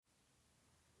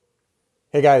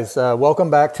Hey guys, welcome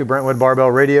back to Brentwood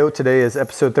Barbell Radio. Today is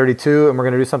episode 32, and we're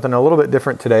going to do something a little bit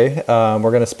different today. We're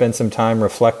going to spend some time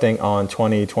reflecting on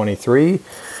 2023,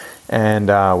 and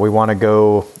we want to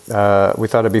go, we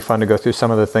thought it'd be fun to go through some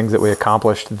of the things that we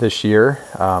accomplished this year.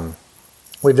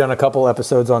 We've done a couple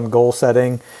episodes on goal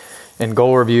setting and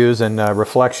goal reviews, and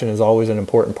reflection is always an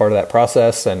important part of that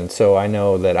process, and so I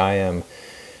know that I am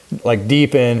like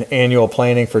deep in annual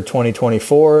planning for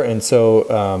 2024. And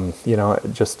so,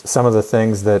 just some of the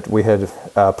things that we had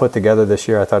put together this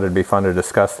year, I thought it'd be fun to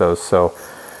discuss those. So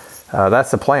that's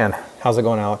the plan. How's it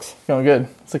going, Alex? Going good.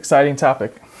 It's an exciting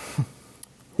topic.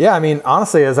 Yeah. I mean,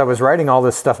 honestly, as I was writing all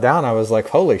this stuff down, I was like,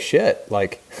 holy shit.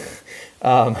 Like,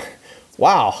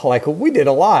 wow. Like we did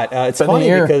a lot. It's funny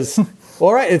because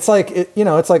well, right. It's like,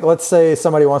 it's like, let's say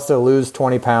somebody wants to lose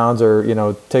 20 pounds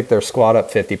or, take their squat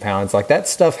up 50 pounds. Like that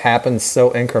stuff happens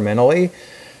so incrementally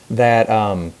that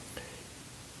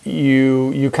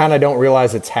you kind of don't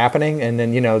realize it's happening. And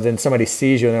then, then somebody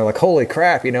sees you and they're like, holy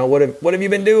crap, what have you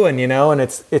been doing? And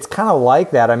it's kind of like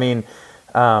that. I mean,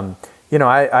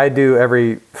 I do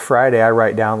every Friday, I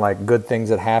write down like good things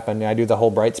that happen. I do the whole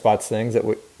bright spots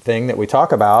thing that we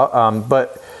talk about.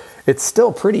 But it's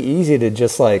still pretty easy to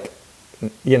just like,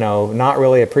 not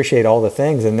really appreciate all the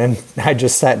things. And then I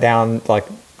just sat down like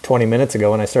 20 minutes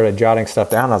ago and I started jotting stuff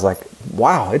down. I was like,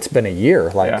 wow, it's been a year.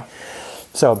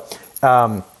 So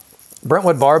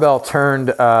Brentwood Barbell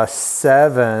turned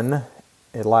 7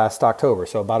 last October.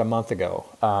 So about a month ago.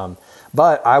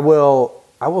 But I will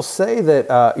say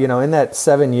that, in that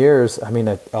 7 years, I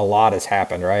mean, a lot has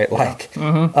happened, right? Like,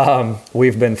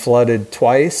 we've been flooded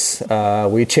twice.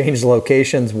 We changed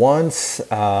locations once.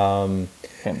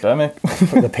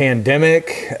 The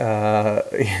pandemic,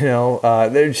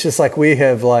 there's just like we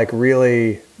have like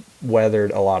really weathered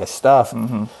a lot of stuff.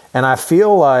 And I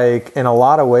feel like in a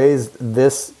lot of ways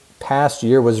this past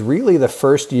year was really the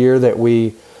first year that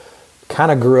we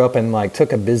kind of grew up and like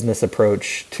took a business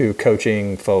approach to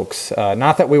coaching folks.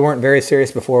 Not that we weren't very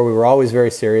serious before, we were always very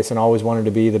serious and always wanted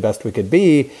to be the best we could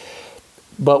be.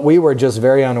 But we were just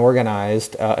very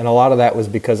unorganized, and a lot of that was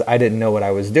because I didn't know what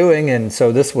I was doing. And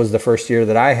so this was the first year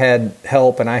that I had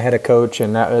help and I had a coach,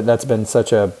 and that's been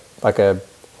such a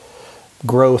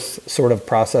growth sort of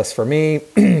process for me.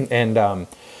 And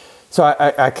so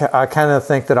I kind of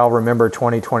think that I'll remember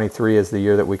 2023 as the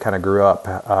year that we kind of grew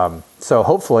up. So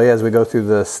hopefully as we go through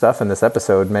the stuff in this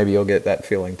episode, maybe you'll get that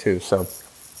feeling too. So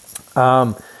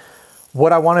the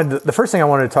first thing I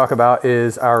wanted to talk about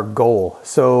is our goal.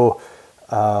 So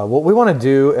what we want to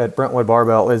do at Brentwood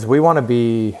Barbell is we want to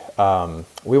be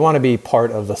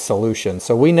part of the solution.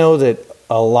 So we know that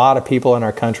a lot of people in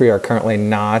our country are currently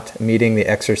not meeting the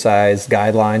exercise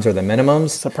guidelines or the minimums.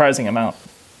 Surprising amount.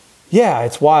 Yeah,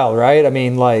 it's wild, right? I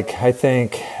mean, like I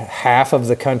think half of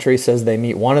the country says they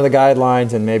meet one of the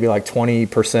guidelines, and maybe like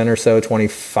 20% or so,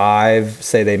 25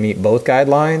 say they meet both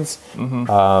guidelines.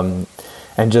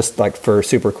 And just like for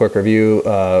super quick review,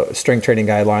 strength training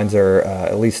guidelines are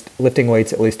at least lifting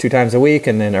weights at least 2 times a week.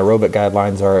 And then aerobic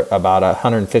guidelines are about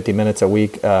 150 minutes a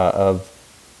week of,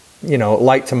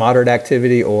 light to moderate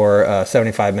activity or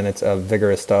 75 minutes of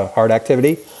vigorous to hard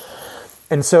activity.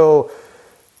 And so,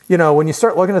 when you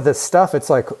start looking at this stuff, it's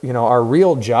like, our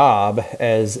real job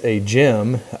as a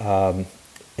gym and,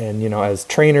 as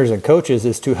trainers and coaches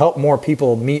is to help more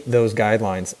people meet those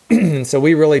guidelines. And so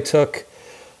we really took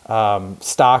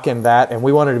stock in that, and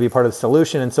we wanted to be part of the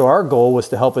solution. And so our goal was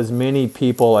to help as many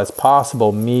people as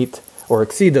possible meet or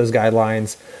exceed those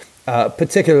guidelines,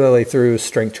 particularly through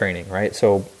strength training, right?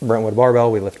 So Brentwood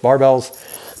Barbell, we lift barbells,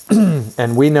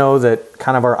 and we know that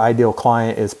kind of our ideal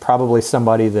client is probably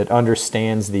somebody that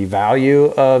understands the value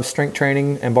of strength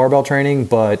training and barbell training,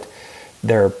 but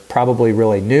they're probably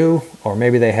really new, or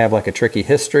maybe they have like a tricky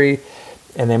history,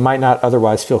 and they might not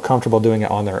otherwise feel comfortable doing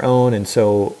it on their own. And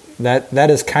so that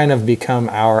has kind of become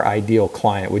our ideal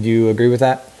client. Would you agree with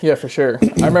that? Yeah, for sure.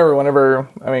 I remember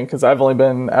because I've only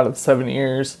been out of 7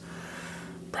 years,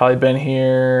 probably been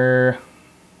here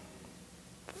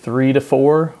 3 to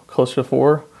 4, closer to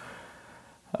 4.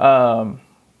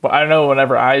 But I know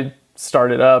whenever I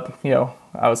started up,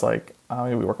 I was like, I'm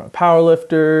going to be working with power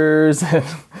lifters. And,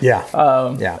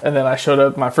 and then I showed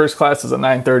up, my first class was a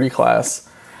 9:30 class.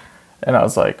 And I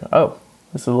was like, oh,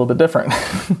 this is a little bit different.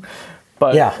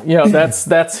 But,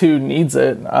 that's who needs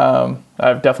it.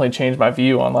 I've definitely changed my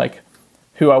view on like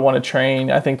who I want to train.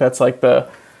 I think that's like the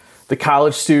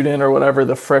college student or whatever,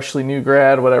 the freshly new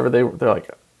grad, whatever, they're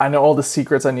like, I know all the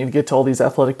secrets. I need to get to all these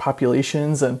athletic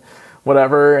populations and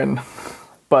whatever.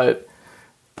 But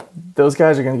those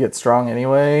guys are going to get strong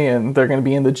anyway, and they're going to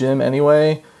be in the gym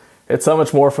anyway. It's so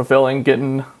much more fulfilling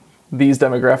getting these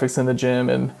demographics in the gym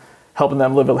and helping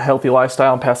them live a healthy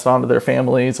lifestyle and pass it on to their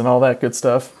families and all that good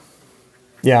stuff.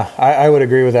 Yeah, I would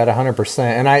agree with that 100%.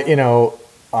 And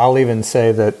I'll even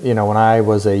say that, when I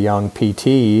was a young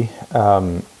PT,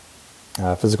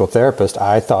 physical therapist,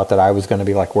 I thought that I was going to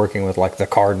be like working with like the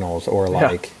Cardinals or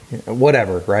like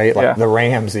whatever, right? Like the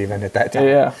Rams even at that time.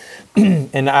 Yeah.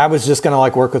 And I was just going to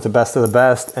like work with the best of the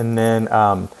best. And then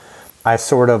I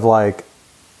sort of like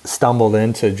stumbled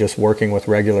into just working with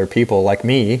regular people like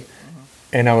me.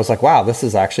 And I was like, wow, this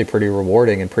is actually pretty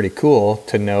rewarding and pretty cool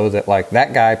to know that like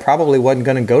that guy probably wasn't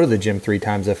going to go to the gym 3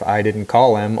 times if I didn't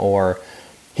call him, or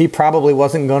he probably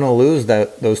wasn't going to lose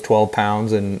those 12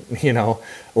 pounds and,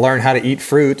 learn how to eat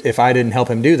fruit if I didn't help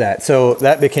him do that. So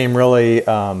that became really,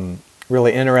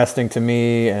 really interesting to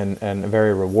me and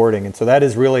very rewarding. And so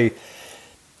that's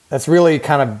really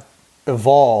kind of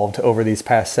evolved over these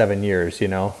past 7 years,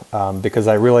 because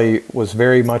I really was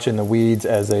very much in the weeds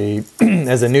as a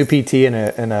as a new PT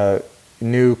and a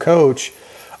new coach.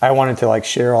 I wanted to like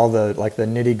share all the like the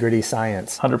nitty gritty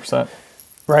science. 100%.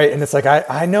 Right. And it's like,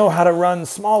 I know how to run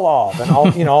small off and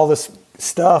all, all this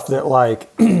stuff that like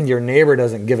your neighbor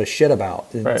doesn't give a shit about.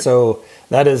 Right. So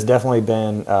that has definitely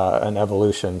been an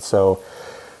evolution. So,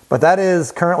 but that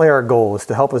is currently our goal, is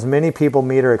to help as many people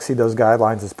meet or exceed those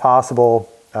guidelines as possible,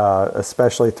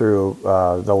 especially through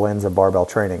the lens of barbell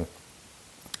training.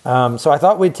 So I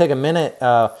thought we'd take a minute.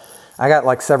 I got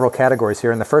like several categories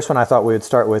here. And the first one I thought we would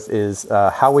start with is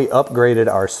how we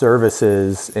upgraded our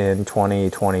services in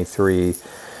 2023.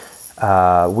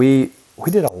 We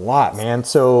did a lot, man.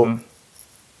 So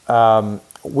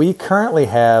we currently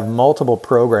have multiple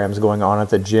programs going on at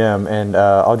the gym, and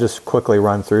I'll just quickly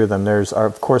run through them. There's,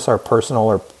 of course, our personal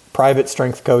or private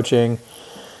strength coaching.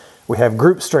 We have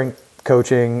group strength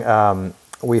coaching.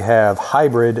 We have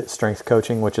hybrid strength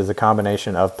coaching, which is a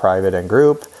combination of private and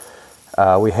group.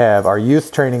 We have our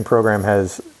youth training program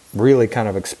has really kind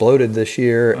of exploded this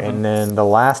year. Mm-hmm. And then the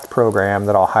last program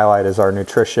that I'll highlight is our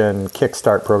nutrition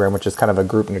kickstart program, which is kind of a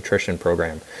group nutrition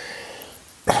program.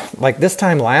 Like this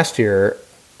time last year,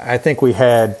 I think we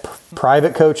had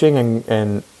private coaching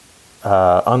and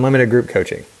unlimited group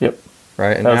coaching. Yep.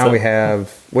 Right. And now we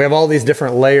have all these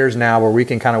different layers now where we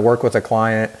can kind of work with a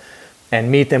client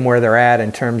and meet them where they're at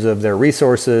in terms of their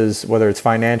resources, whether it's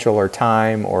financial or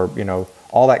time or,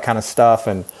 all that kind of stuff.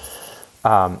 And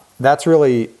that's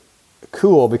really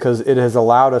cool because it has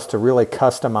allowed us to really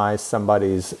customize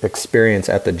somebody's experience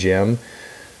at the gym.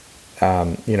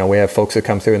 We have folks that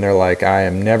come through and they're like, I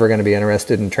am never going to be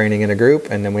interested in training in a group.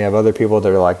 And then we have other people that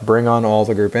are like, bring on all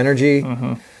the group energy.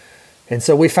 Mm-hmm. And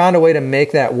so we found a way to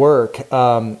make that work.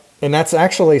 And that's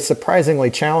actually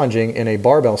surprisingly challenging in a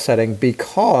barbell setting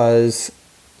because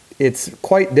it's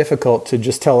quite difficult to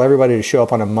just tell everybody to show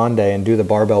up on a Monday and do the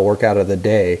barbell workout of the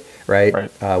day, right?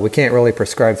 We can't really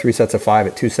prescribe 3 sets of 5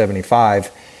 at 275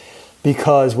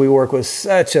 because we work with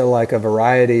such a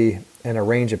variety and a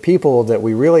range of people that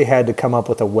we really had to come up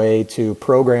with a way to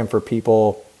program for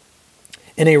people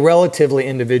in a relatively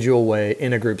individual way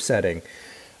in a group setting.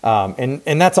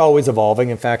 And that's always evolving.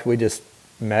 In fact, we just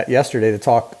met yesterday to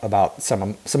talk about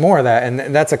some more of that.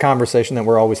 And that's a conversation that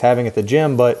we're always having at the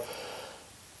gym. But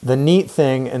the neat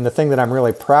thing and the thing that I'm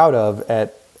really proud of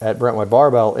at Brentwood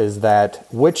Barbell is that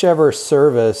whichever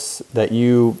service that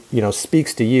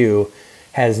speaks to you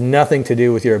has nothing to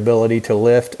do with your ability to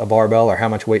lift a barbell or how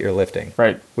much weight you're lifting.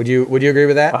 Right. Would you agree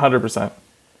with that? 100%.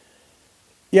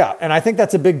 Yeah, and I think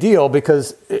that's a big deal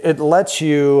because it lets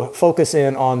you focus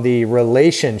in on the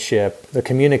relationship, the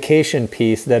communication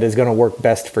piece that is going to work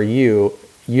best for you.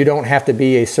 You don't have to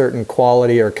be a certain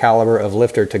quality or caliber of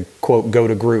lifter to, quote, go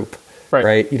to group.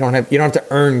 Right. You don't have to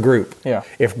earn group. Yeah.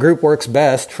 If group works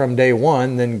best from day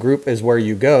one, then group is where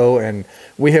you go. And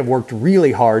we have worked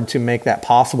really hard to make that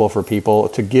possible for people,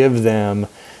 to give them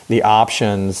the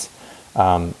options,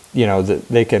 that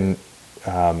they can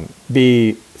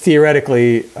be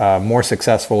theoretically more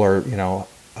successful or,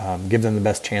 give them the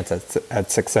best chance at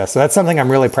success. So that's something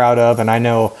I'm really proud of. And I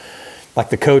know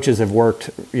the coaches have worked,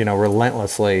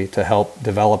 relentlessly to help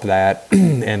develop that.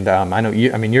 And I know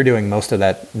you're doing most of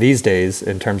that these days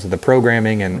in terms of the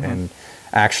programming and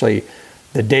actually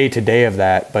the day-to-day of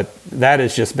that. But that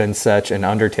has just been such an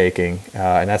undertaking.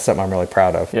 And that's something I'm really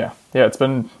proud of. Yeah. Yeah. It's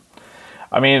been,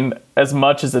 as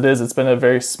much as it is, it's been a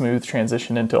very smooth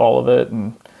transition into all of it.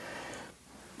 And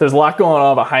there's a lot going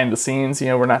on behind the scenes.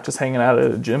 We're not just hanging out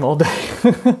at a gym all day.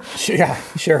 Yeah,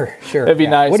 sure. It'd be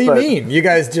nice. What do you mean? You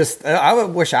guys just, I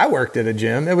wish I worked at a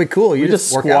gym. It'd be cool. You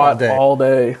just work out all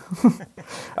day.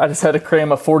 I just had to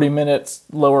cram a 40-minute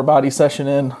lower body session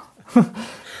in.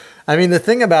 The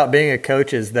thing about being a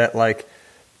coach is that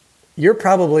you're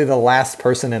probably the last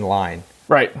person in line.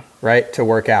 right, to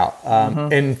work out.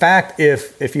 In fact,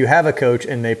 if you have a coach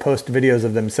and they post videos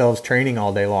of themselves training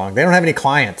all day long, they don't have any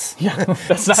clients. Yeah,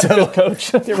 that's not a good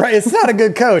coach. Right, it's not a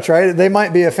good coach, right? They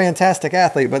might be a fantastic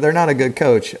athlete, but they're not a good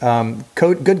coach.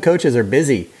 Good coaches are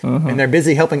busy, and they're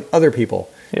busy helping other people.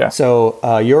 Yeah.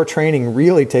 So your training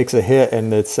really takes a hit,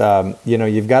 and it's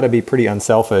you've got to be pretty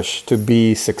unselfish to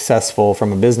be successful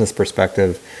from a business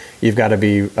perspective. You've got to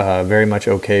be very much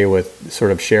okay with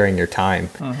sort of sharing your time.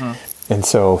 And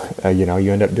so,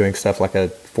 you end up doing stuff like a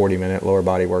 40-minute lower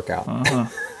body workout.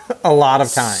 A lot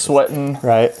of time. Sweating.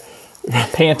 Right.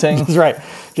 Panting. That's right.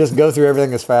 Just go through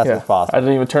everything as fast as possible. I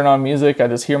didn't even turn on music. I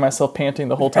just hear myself panting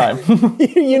the whole time.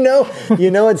 you know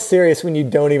it's serious when you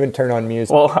don't even turn on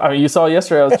music. Well, I mean, you saw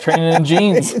yesterday I was training in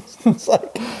jeans.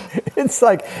 it's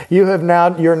like you're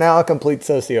now a complete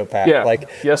sociopath. Yeah. Like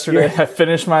yesterday I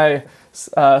finished my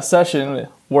session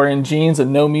wearing jeans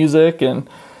and no music and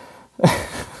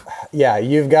yeah,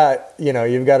 you've got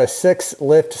a 6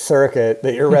 lift circuit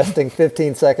that you're resting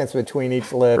 15 seconds between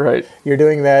each lift. Right. You're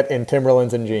doing that in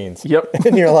Timberlands and jeans. Yep.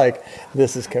 And you're like,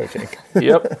 this is coaching.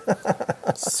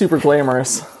 Yep. Super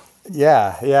glamorous.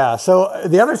 Yeah. So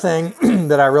the other thing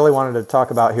that I really wanted to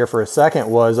talk about here for a second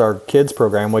was our kids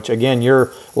program, which again,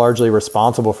 you're largely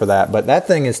responsible for that, but that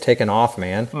thing is taken off,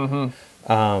 man.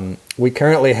 We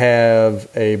currently have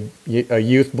a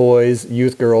youth boys,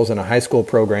 youth girls, and a high school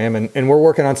program, and we're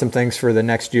working on some things for the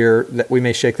next year that we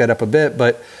may shake that up a bit.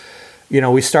 But,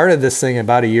 we started this thing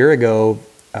about a year ago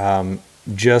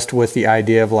just with the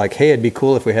idea of like, hey, it'd be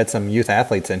cool if we had some youth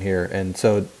athletes in here. And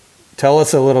so tell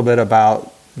us a little bit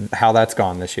about how that's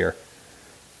gone this year.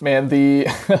 Man,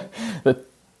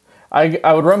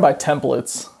 I would run by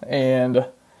templates, and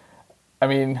I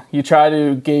mean, you try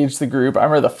to gauge the group. I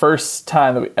remember the first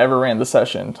time that we ever ran the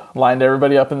session, lined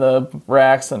everybody up in the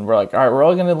racks, and we're like, all right, we're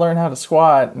all going to learn how to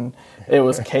squat. And it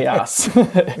was chaos.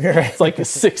 It's like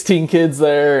 16 kids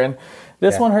there, and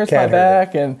this one hurts my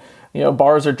back, and,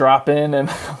 bars are dropping, and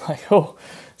I'm like, oh.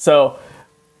 So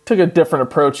took a different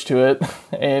approach to it,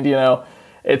 and,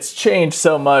 it's changed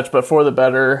so much, but for the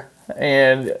better,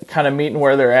 and kind of meeting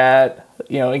where they're at.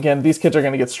 Again, these kids are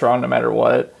going to get strong no matter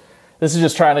what. This is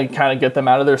just trying to kind of get them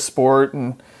out of their sport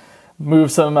and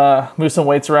move some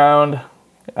weights around,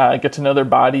 get to know their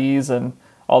bodies and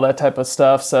all that type of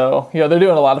stuff. So, they're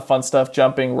doing a lot of fun stuff,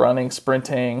 jumping, running,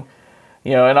 sprinting,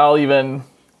 and I'll even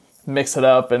mix it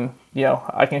up. And,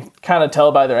 I can kind of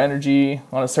tell by their energy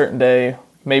on a certain day.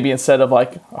 Maybe instead of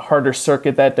like a harder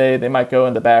circuit that day, they might go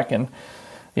in the back and,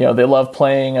 they love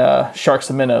playing sharks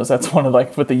and minnows. That's one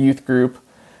of with the youth group,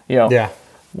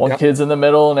 one kid's in the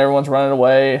middle and everyone's running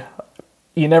away.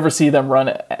 You never see them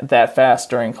run that fast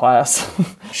during class.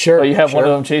 Sure. So you have one of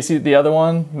them chase the other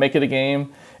one, make it a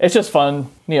game. It's just fun,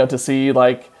 to see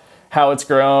how it's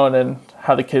grown and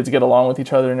how the kids get along with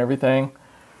each other and everything.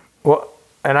 Well,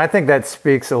 and I think that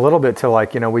speaks a little bit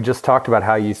to we just talked about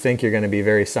how you think you're going to be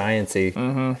very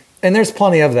sciencey. And there's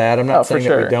plenty of that. I'm not saying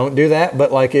that we don't do that,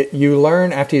 but you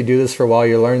learn after you do this for a while,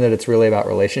 you learn that it's really about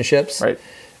relationships. Right.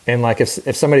 And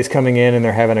if somebody's coming in and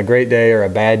they're having a great day or a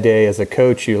bad day, as a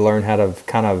coach, you learn how to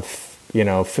kind of,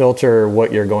 filter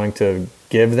what you're going to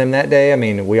give them that day. I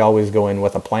mean, we always go in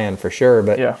with a plan for sure,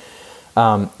 but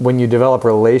when you develop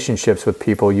relationships with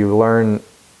people, you learn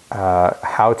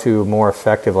how to more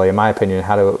effectively, in my opinion,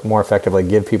 how to more effectively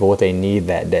give people what they need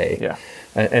that day. Yeah.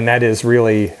 And that is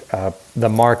really the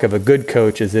mark of a good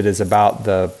coach, is it is about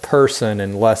the person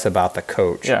and less about the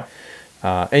coach. Yeah.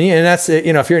 And that's,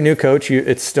 if you're a new coach,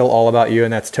 it's still all about you,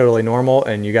 and that's totally normal,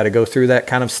 and you got to go through that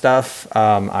kind of stuff.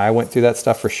 I went through that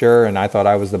stuff for sure, and I thought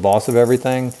I was the boss of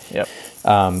everything. Yep.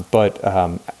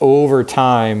 But over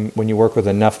time, when you work with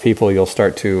enough people, you'll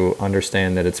start to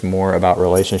understand that it's more about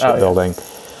relationship building.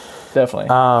 Definitely.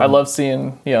 I love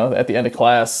seeing, at the end of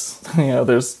class,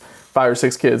 there's 5 or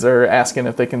 6 kids are asking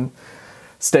if they can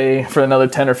stay for another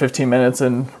 10 or 15 minutes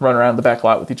and run around the back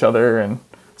lot with each other. And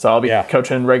so I'll be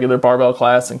coaching regular barbell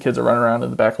class, and kids are running around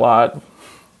in the back lot.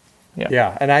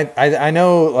 Yeah. And I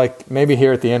know, maybe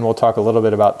here at the end, we'll talk a little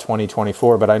bit about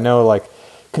 2024, but I know,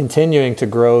 continuing to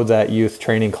grow that youth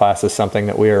training class is something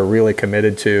that we are really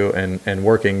committed to and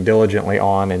working diligently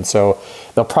on. And so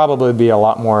there'll probably be a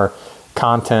lot more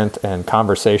content and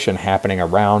conversation happening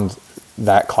around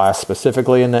that class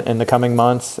specifically in the coming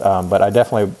months. But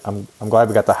I'm glad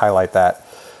we got to highlight that.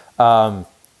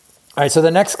 All right, so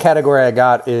the next category I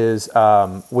got is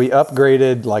we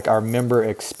upgraded our member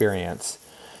experience.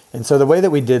 And so the way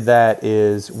that we did that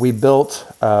is we built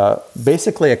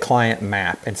basically a client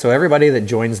map. And so everybody that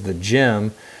joins the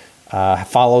gym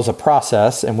follows a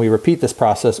process, and we repeat this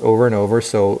process over and over.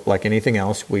 So like anything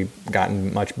else, we've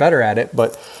gotten much better at it.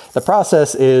 But the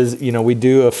process is, we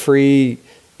do a free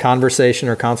conversation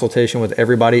or consultation with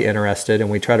everybody interested,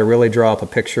 and we try to really draw up a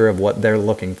picture of what they're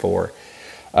looking for.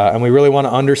 And we really want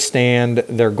to understand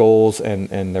their goals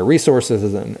and their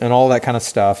resources and all that kind of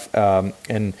stuff.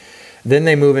 And then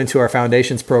they move into our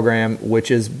foundations program,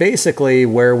 which is basically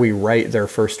where we write their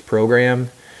first program.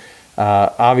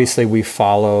 Obviously, we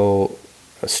follow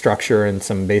a structure and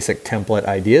some basic template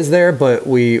ideas there, but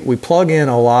we plug in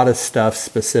a lot of stuff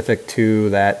specific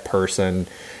to that person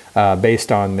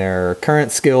based on their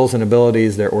current skills and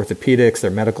abilities, their orthopedics, their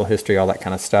medical history, all that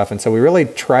kind of stuff. And so we really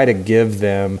try to give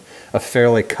them a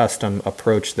fairly custom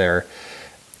approach there.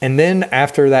 And then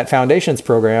after that foundations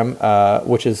program,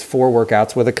 which is 4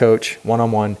 workouts with a coach,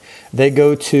 one-on-one, they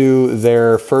go to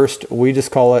their first, we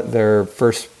just call it their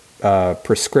first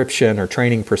prescription or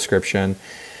training prescription.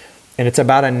 And it's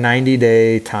about a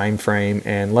 90-day time frame.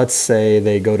 And let's say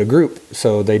they go to group.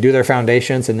 So they do their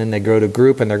foundations and then they go to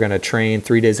group and they're going to train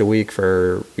 3 days a week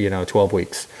for, 12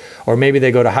 weeks. Or maybe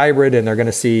they go to hybrid and they're going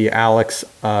to see Alex,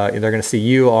 they're going to see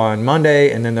you on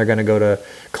Monday, and then they're going to go to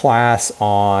class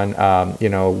on,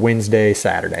 Wednesday,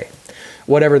 Saturday,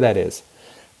 whatever that is.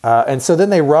 And so then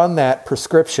they run that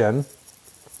prescription.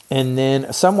 And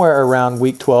then somewhere around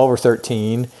week 12 or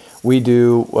 13, we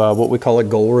do what we call a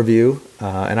goal review.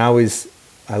 And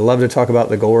I love to talk about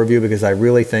the goal review because I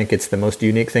really think it's the most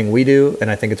unique thing we do. And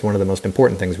I think it's one of the most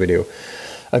important things we do.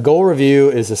 A goal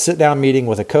review is a sit-down meeting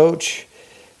with a coach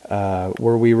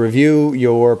where we review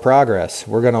your progress.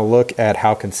 We're going to look at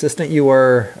how consistent you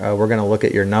were. We're going to look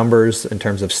at your numbers in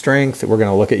terms of strength. We're going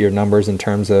to look at your numbers in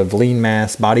terms of lean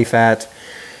mass, body fat.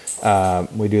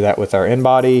 We do that with our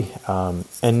InBody.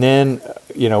 And then,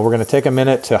 we're going to take a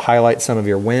minute to highlight some of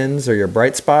your wins or your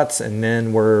bright spots. And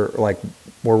then we're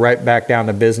right back down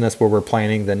to business where we're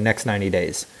planning the next 90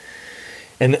 days.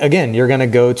 And again, you're going to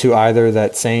go to either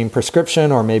that same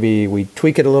prescription, or maybe we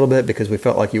tweak it a little bit because we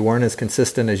felt like you weren't as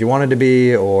consistent as you wanted to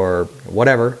be, or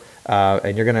whatever.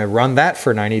 And you're going to run that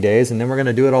for 90 days, and then we're going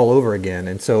to do it all over again.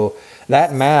 And so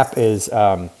that map is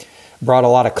brought a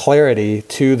lot of clarity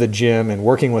to the gym and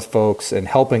working with folks and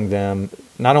helping them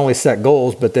not only set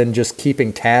goals, but then just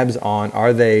keeping tabs on,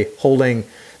 are they holding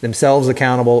themselves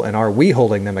accountable, and are we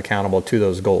holding them accountable to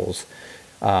those goals?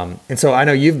 And so I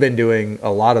know you've been doing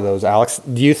a lot of those, Alex.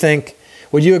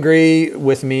 Would you agree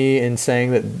with me in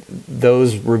saying that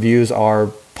those reviews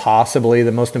are possibly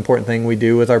the most important thing we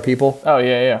do with our people? Oh,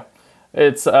 yeah.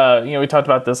 It's, we talked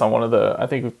about this on one of the, I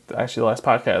think actually the last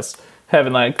podcast,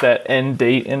 having like that end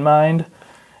date in mind,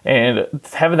 and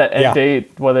having that end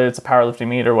date, whether it's a powerlifting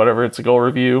meet or whatever, it's a goal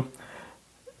review,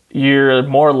 you're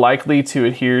more likely to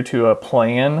adhere to a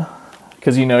plan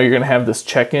because you're going to have this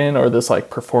check-in or this like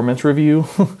performance review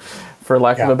for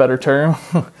lack of a better term.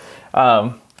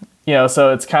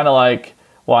 So it's kind of like,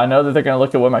 well, I know that they're going to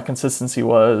look at what my consistency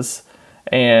was,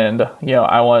 and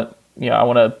I want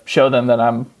to show them that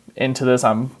I'm into this,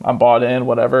 I'm bought in,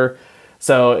 whatever.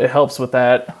 So it helps with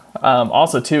that.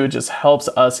 Also, too, it just helps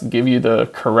us give you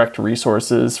the correct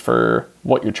resources for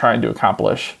what you're trying to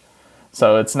accomplish.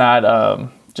 So it's not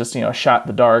just, shot in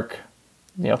the dark,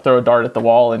 throw a dart at the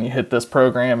wall and you hit this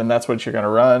program and that's what you're going to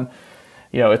run.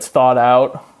 It's thought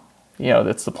out.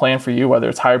 It's the plan for you, whether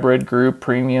it's hybrid, group,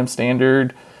 premium,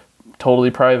 standard,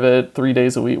 totally private, 3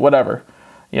 days a week, whatever.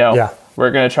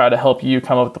 We're going to try to help you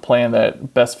come up with the plan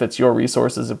that best fits your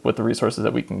resources with the resources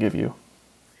that we can give you.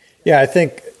 Yeah, I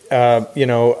think,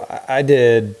 I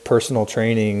did personal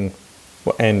training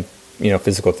and,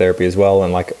 physical therapy as well,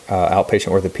 and like outpatient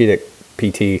orthopedic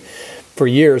PT for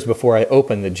years before I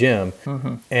opened the gym.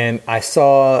 Mm-hmm. And I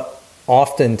saw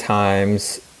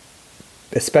oftentimes,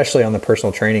 especially on the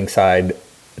personal training side,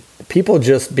 people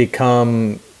just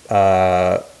become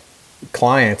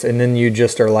clients, and then you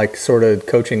just are like sort of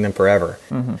coaching them forever.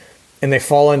 Mm-hmm. And they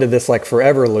fall into this like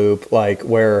forever loop, like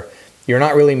where you're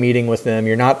not really meeting with them,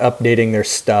 you're not updating their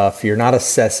stuff, you're not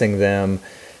assessing them.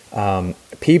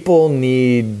 People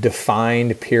need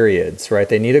defined periods, right?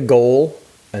 They need a goal,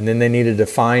 and then they need a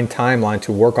defined timeline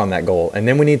to work on that goal. And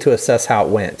then we need to assess how it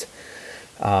went.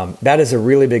 That is a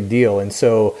really big deal. And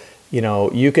so,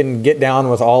 you can get down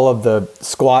with all of the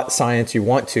squat science you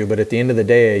want to, but at the end of the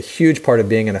day, a huge part of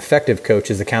being an effective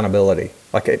coach is accountability.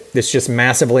 Like it's just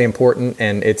massively important,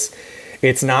 and it's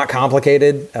not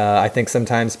complicated. I think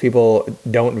sometimes people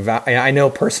don't. I know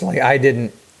personally, I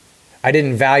didn't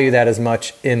value that as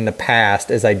much in the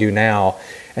past as I do now,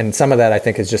 and some of that I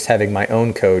think is just having my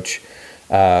own coach.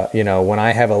 When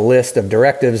I have a list of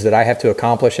directives that I have to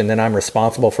accomplish, and then I'm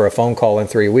responsible for a phone call in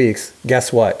 3 weeks,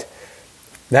 guess what?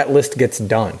 That list gets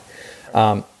done.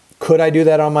 Could I do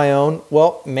that on my own?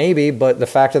 Well, maybe, but the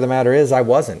fact of the matter is I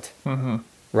wasn't.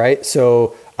 Right?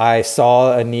 So I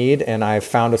saw a need and I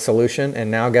found a solution, and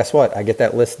now guess what? I get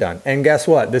that list done. And guess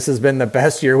what? This has been the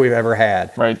best year we've ever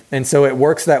had. Right. And so it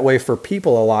works that way for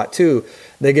people a lot too.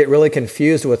 They get really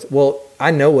confused with, well,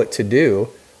 I know what to do.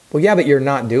 Well, yeah, but you're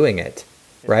not doing it.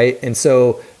 Right? And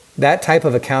so that type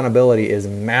of accountability is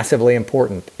massively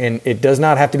important, and it does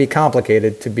not have to be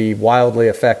complicated to be wildly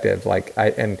effective.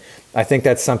 I think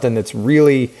that's something that's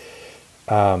really,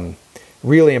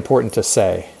 really important to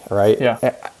say. Right?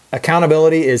 Yeah.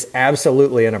 Accountability is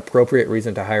absolutely an appropriate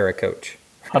reason to hire a coach.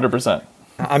 100%.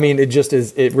 I mean, it just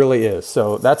is. It really is.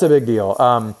 So that's a big deal.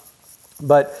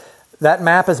 But that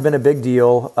map has been a big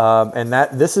deal, and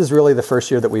this is really the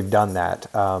first year that we've done that.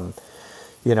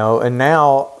 And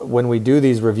now when we do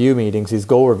these review meetings, these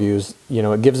goal reviews,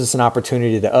 it gives us an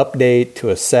opportunity to update, to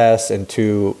assess, and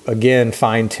to, again,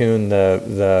 fine-tune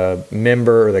the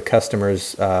member or the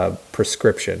customer's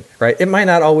prescription, right? It might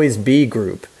not always be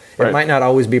group. It might not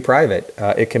always be private.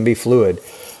 It can be fluid.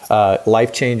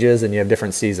 Life changes and you have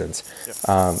different seasons.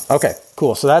 Okay,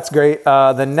 cool. So that's great.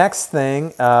 The next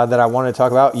thing that I want to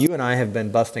talk about, you and I have been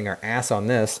busting our ass on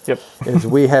this, is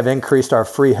we have increased our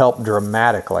free help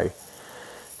dramatically.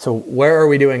 So where are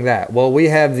we doing that? Well, we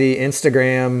have the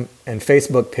Instagram and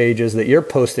Facebook pages that you're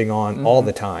posting on all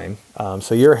the time.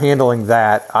 So you're handling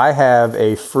that. I have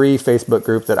a free Facebook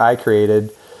group that I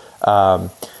created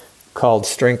called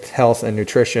Strength, Health, and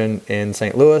Nutrition in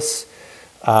St. Louis.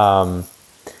 And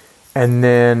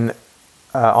then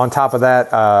on top of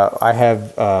that, I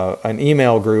have an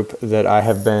email group that I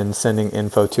have been sending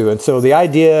info to. And so the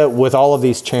idea with all of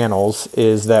these channels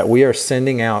is that we are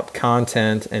sending out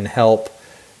content and help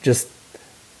just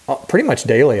pretty much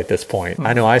daily at this point.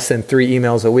 I know I send 3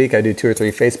 emails a week. I do 2 or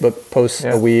 3 Facebook posts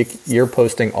a week. You're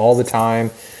posting all the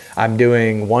time. I'm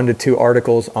doing 1 to 2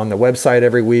 articles on the website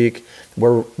every week.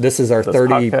 This is our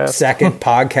 32nd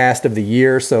podcast of the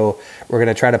year, so we're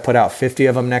going to try to put out 50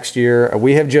 of them next year.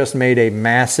 We have just made a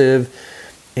massive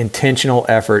intentional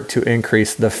effort to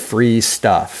increase the free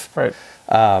stuff. Right.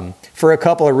 For a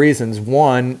couple of reasons.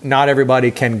 One, not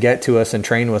everybody can get to us and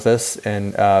train with us,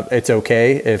 and it's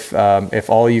okay if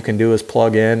all you can do is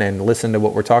plug in and listen to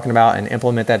what we're talking about and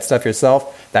implement that stuff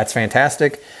yourself. That's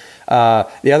fantastic.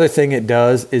 The other thing it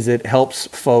does is it helps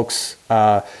folks,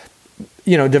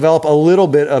 develop a little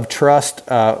bit of trust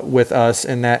with us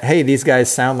in that, hey, these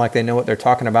guys sound like they know what they're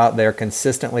talking about. They're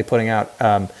consistently putting out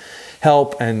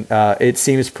help, and it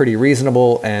seems pretty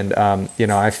reasonable. And,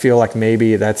 I feel like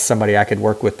maybe that's somebody I could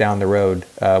work with down the road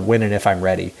when and if I'm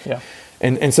ready. Yeah.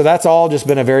 And so that's all just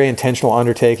been a very intentional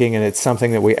undertaking, and it's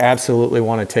something that we absolutely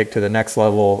want to take to the next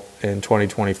level in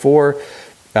 2024.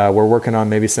 We're working on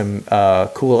maybe some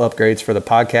cool upgrades for the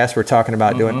podcast. We're talking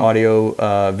about doing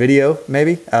audio, video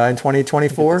maybe in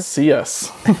 2024. See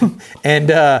us. And,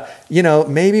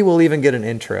 maybe we'll even get an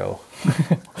intro.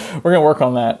 We're going to work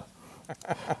on that.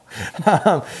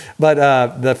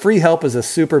 But the free help is a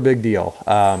super big deal.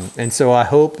 And so I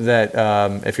hope that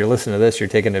if you're listening to this, you're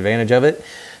taking advantage of it.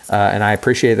 And I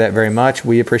appreciate that very much.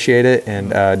 We appreciate it. And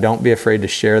don't be afraid to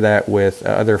share that with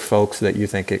other folks that you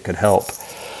think it could help.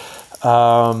 You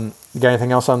got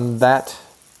anything else on that?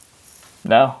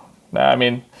 No, I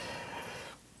mean,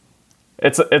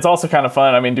 it's also kind of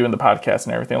fun. I mean, doing the podcast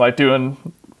and everything, like doing,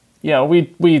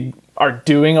 we are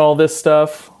doing all this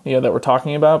stuff, that we're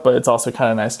talking about, but it's also kind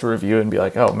of nice to review and be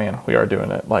like, oh man, we are doing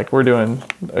it. Like we're doing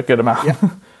a good amount. Yeah.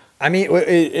 I mean,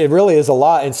 it really is a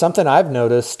lot. And something I've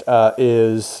noticed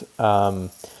is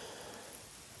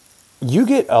you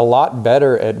get a lot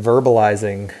better at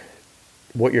verbalizing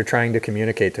what you're trying to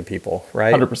communicate to people,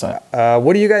 right? 100%.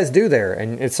 What do you guys do there?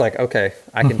 And it's like, okay,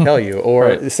 I can tell you.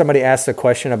 Or somebody asks a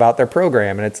question about their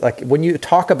program, and it's like, when you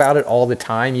talk about it all the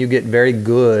time, you get very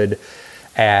good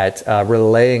at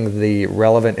relaying the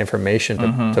relevant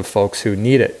information to folks who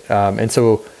need it. And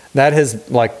so that has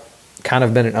kind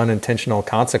of been an unintentional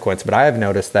consequence, but I have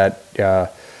noticed that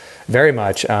very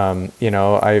much.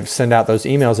 I send out those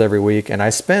emails every week, and I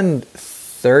spend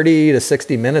 30 to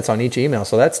 60 minutes on each email.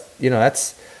 So that's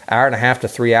hour and a half to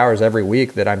 3 hours every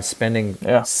week that I'm spending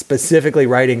specifically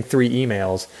writing 3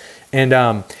 emails.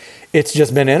 And it's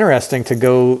just been interesting to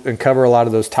go and cover a lot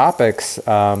of those topics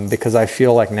because I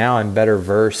feel like now I'm better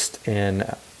versed in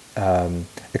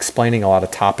explaining a lot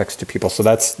of topics to people. So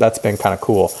that's been kind of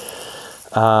cool.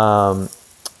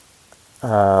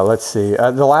 Let's see.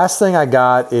 The last thing I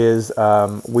got is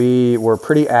we were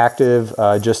pretty active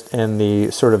just in the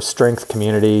sort of strength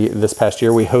community this past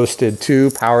year. We hosted 2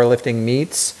 powerlifting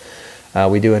meets.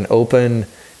 We do an open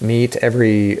meet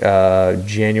every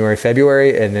January,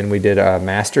 February, and then we did a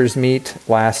masters meet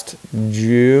last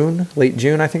June, late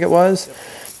June, I think it was.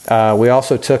 We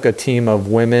also took a team of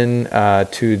women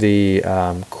to the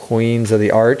Queens of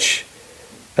the Arch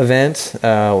event.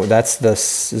 Is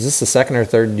this the second or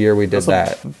third year we did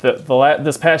that?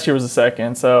 This past year was the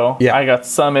second, so yeah. I got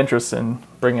some interest in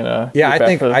bringing a I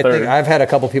think I've had a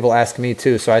couple people ask me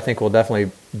too, so I think we'll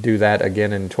definitely do that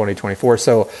again in 2024.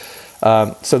 So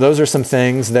those are some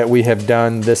things that we have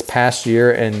done this past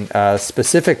year, and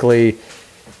specifically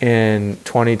in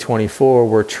 2024,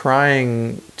 we're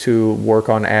trying to work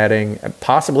on adding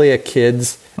possibly a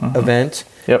kids event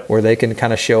where they can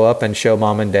kind of show up and show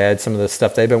mom and dad some of the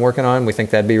stuff they've been working on. We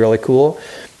think that'd be really cool.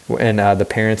 And the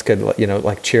parents could,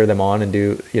 like cheer them on and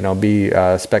do, be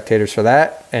spectators for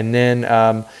that. And then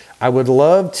I would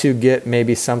love to get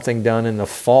maybe something done in the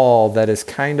fall that is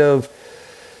kind of,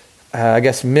 I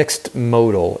guess, mixed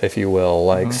modal, if you will,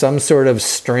 like some sort of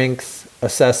strength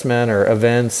assessment or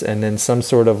events, and then some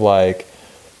sort of like,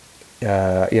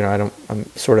 I'm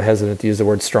sort of hesitant to use the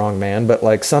word strongman, but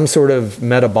like some sort of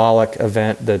metabolic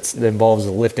event that involves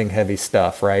lifting heavy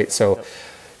stuff, right? So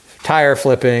tire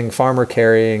flipping, farmer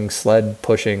carrying, sled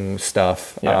pushing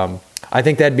stuff. Yeah. I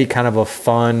think that'd be kind of a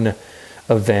fun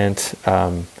event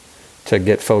to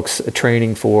get folks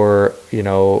training for.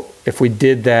 If we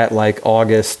did that like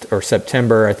August or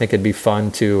September, I think it'd be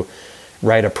fun to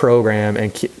write a program,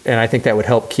 and I think that would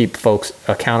help keep folks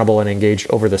accountable and engaged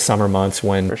over the summer months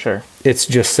when for sure it's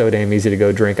just so damn easy to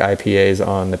go drink IPAs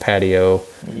on the patio.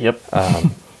 Yep.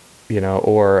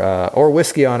 Or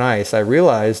whiskey on ice. I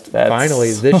realized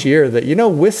finally this year that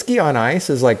whiskey on ice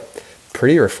is like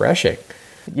pretty refreshing.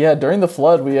 Yeah, during the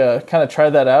flood we kind of tried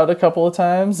that out a couple of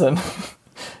times, and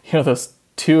those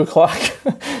 2 o'clock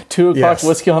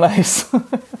whiskey on ice.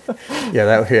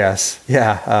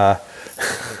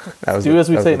 That was as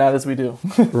we say, not as we do.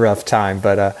 Rough time,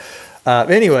 but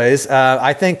anyways,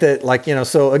 I think that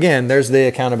so again, there's the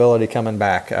accountability coming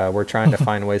back. We're trying to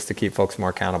find ways to keep folks more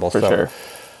accountable. For sure.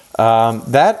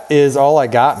 That is all I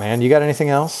got, man. You got anything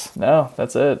else? No,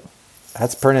 that's it.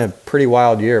 That's pretty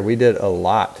wild year. We did a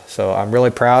lot. So I'm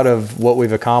really proud of what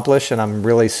we've accomplished, and I'm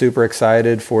really super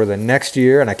excited for the next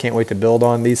year, and I can't wait to build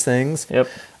on these things. Yep.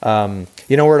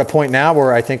 We're at a point now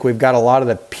where I think we've got a lot of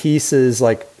the pieces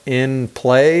like in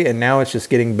play, and now it's just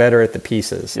getting better at the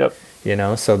pieces. Yep.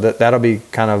 So that'll be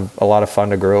kind of a lot of fun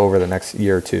to grow over the next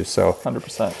year or two. So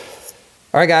 100%.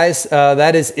 All right, guys,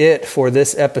 that is it for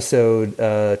this episode,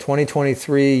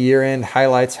 2023 year-end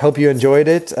highlights. Hope you enjoyed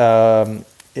it.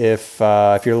 If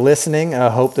you're listening, I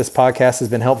hope this podcast has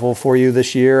been helpful for you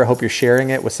this year. I hope you're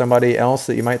sharing it with somebody else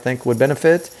that you might think would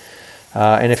benefit.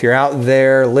 And if you're out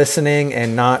there listening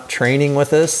and not training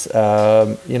with us,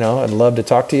 I'd love to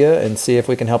talk to you and see if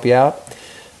we can help you out.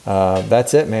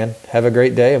 That's it, man. Have a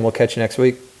great day, and we'll catch you next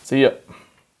week. See ya.